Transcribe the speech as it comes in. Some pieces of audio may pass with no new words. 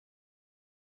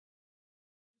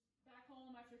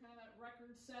after kind of that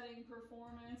record-setting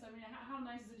performance. I mean, how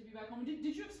nice is it to be back home?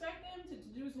 Did you expect them to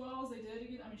do as well as they did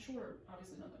again? I mean, sure,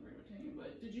 obviously not that great of a team,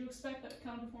 but did you expect that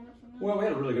kind of performance from them? Well, we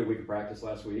had a really good week of practice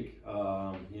last week.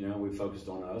 You know, we focused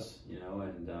on us, you know,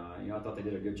 and, you know, I thought they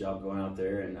did a good job going out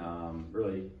there and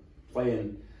really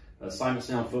playing assignment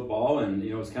sound football. And,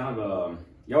 you know, it's kind of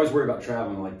you always worry about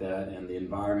traveling like that and the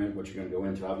environment, what you're going to go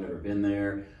into. I've never been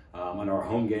there. On our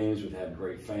home games, we've had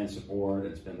great fan support.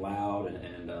 It's been loud,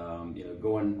 and you know,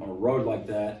 going on a road like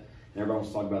that, and everyone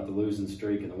was talking about the losing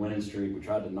streak and the winning streak. We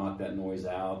tried to knock that noise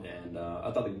out, and I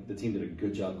thought the team did a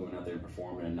good job going out there and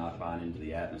performing and not buying into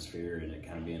the atmosphere and it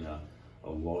kind of being a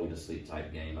lull you to sleep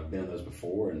type game. I've been in those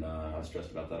before, and I was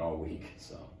stressed about that all week.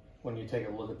 So, when you take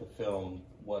a look at the film,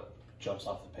 what jumps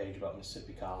off the page about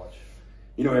Mississippi College?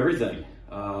 You know, everything.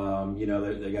 You know,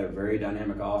 they got a very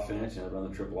dynamic offense. You know, they run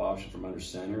the triple option from under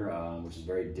center, which is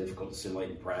very difficult to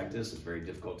simulate in practice. It's very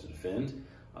difficult to defend.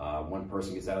 One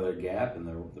person gets out of their gap, and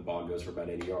the ball goes for about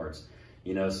 80 yards.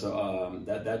 You know, so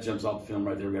that jumps off the film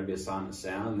right there. We've got to be assignment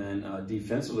sound. And then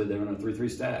defensively, they run a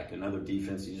 3-3 stack, another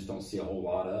defense you just don't see a whole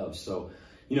lot of. So,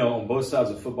 you know, on both sides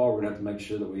of football, we're going to have to make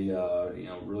sure that we, you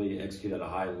know, really execute at a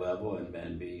high level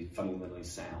and be fundamentally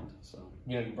sound. So,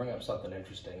 you know, you bring up something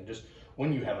interesting. Just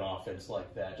when you have an offense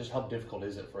like that, just how difficult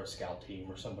is it for a scout team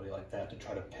or somebody like that to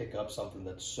try to pick up something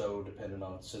that's so dependent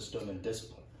on system and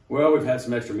discipline? Well, we've had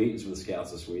some extra meetings with the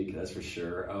scouts this week, that's for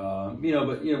sure. You know,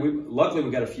 but you know, luckily we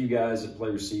got a few guys that play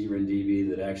receiver and DB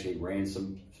that actually ran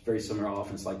some very similar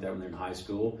offense like that when they're in high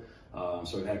school.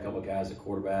 So we've had a couple of guys at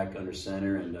quarterback, under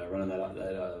center, and running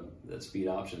that speed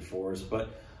option for us. But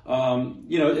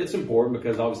you know, it's important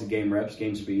because obviously game reps,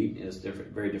 game speed is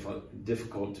very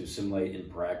difficult to simulate in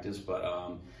practice.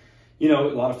 But you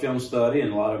know, a lot of film study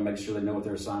and a lot of making sure they know what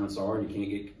their assignments are, and you can't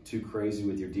get too crazy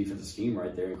with your defensive scheme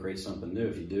right there and create something new.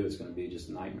 If you do, it's going to be just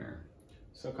a nightmare.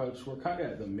 So, Coach, we're kind of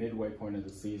at the midway point of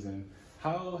the season.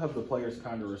 How have the players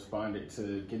kind of responded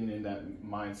to getting in that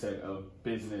mindset of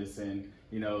business? And,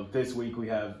 you know, this week we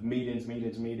have meetings.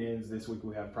 This week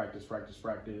we have practice.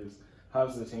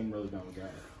 How's the team really going with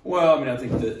that? Well, I mean, I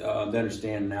think that they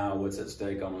understand now what's at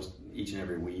stake almost each and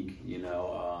every week. You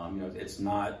know, it's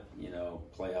not, you know,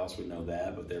 playoffs. We know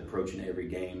that, but they're approaching every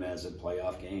game as a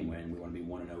playoff game, and we want to be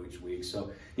 1-0 each week.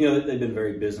 So, you know, they've been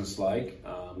very businesslike.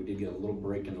 We did get a little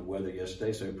break in the weather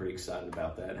yesterday, so we're pretty excited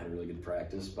about that and had a really good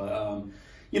practice. But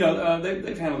you know,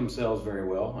 they've handled themselves very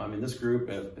well. I mean, this group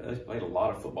has played a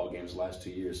lot of football games the last 2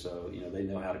 years, so, you know, they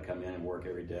know how to come in and work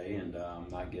every day and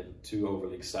not get too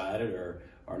overly excited or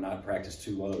not practice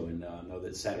too low, and know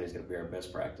that Saturday's going to be our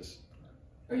best practice.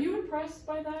 Are you impressed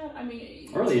by that? I mean,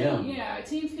 really am. Yeah,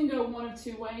 teams can go one of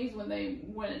two ways when they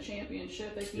win a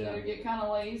championship. They can either get kind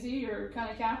of lazy or kind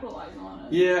of capitalize on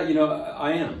it. Yeah, you know,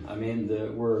 I am. I mean,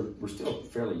 we're still a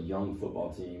fairly young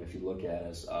football team if you look at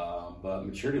us, but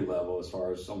maturity level as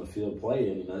far as on the field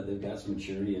playing, you know, they've got some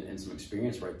maturity and some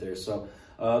experience right there. So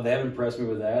they have impressed me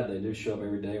with that. They do show up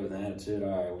every day with an attitude.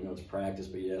 All right, we know it's practice,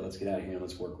 but yeah, let's get out of here and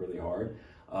let's work really hard.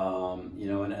 You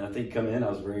know, and I think coming in, I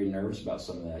was very nervous about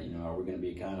some of that. You know, are we going to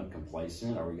be kind of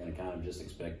complacent? Are we going to kind of just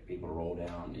expect people to roll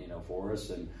down, you know, for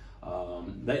us? And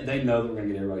they know that we're going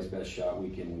to get everybody's best shot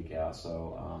week in, week out.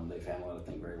 So they've handled it, I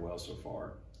think, very well so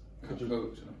far. Coach,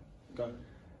 Go ahead.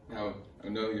 now I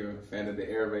know you're a fan of the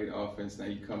air raid offense. Now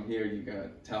you come here, you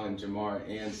got Talon, Jamar,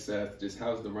 and Seth. Just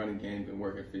how's the running game been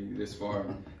working for you this far?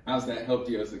 How's that helped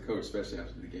you as a coach, especially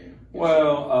after the game?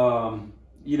 Well,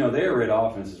 you know, the air raid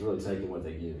offense is really taking what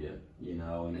they give you, you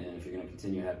know, and if you're going to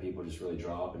continue to have people just really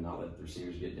drop and not let the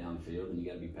receivers get downfield, then you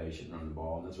got to be patient and run the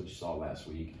ball, and that's what you saw last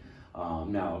week.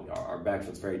 Now, our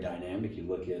backfield's very dynamic. You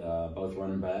look at both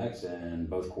running backs and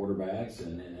both quarterbacks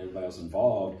and everybody else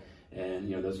involved, and,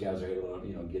 you know, those guys are able to,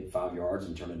 you know, get 5 yards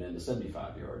and turn it into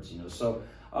 75 yards, you know. So,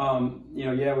 you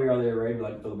know, yeah, we are the air raid. We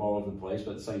like to throw the ball over the place,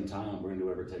 but at the same time, we're going to do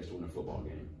whatever it takes to win a football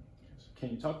game. Can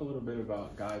you talk a little bit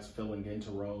about guys filling into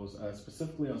roles,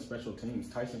 specifically on special teams?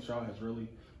 Tyson Shaw has really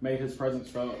made his presence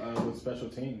felt with special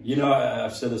teams. You know,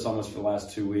 I've said this almost for the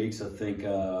last 2 weeks. I think,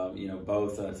 you know,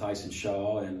 both Tyson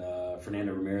Shaw and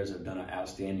Fernando Ramirez have done an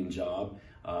outstanding job.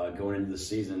 Going into the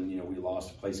season, you know, we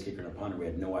lost a place kicker and a punter. We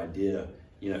had no idea,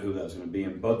 you know, who that was going to be.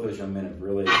 And both those young men have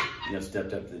really, you know,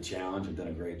 stepped up to the challenge and done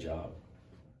a great job.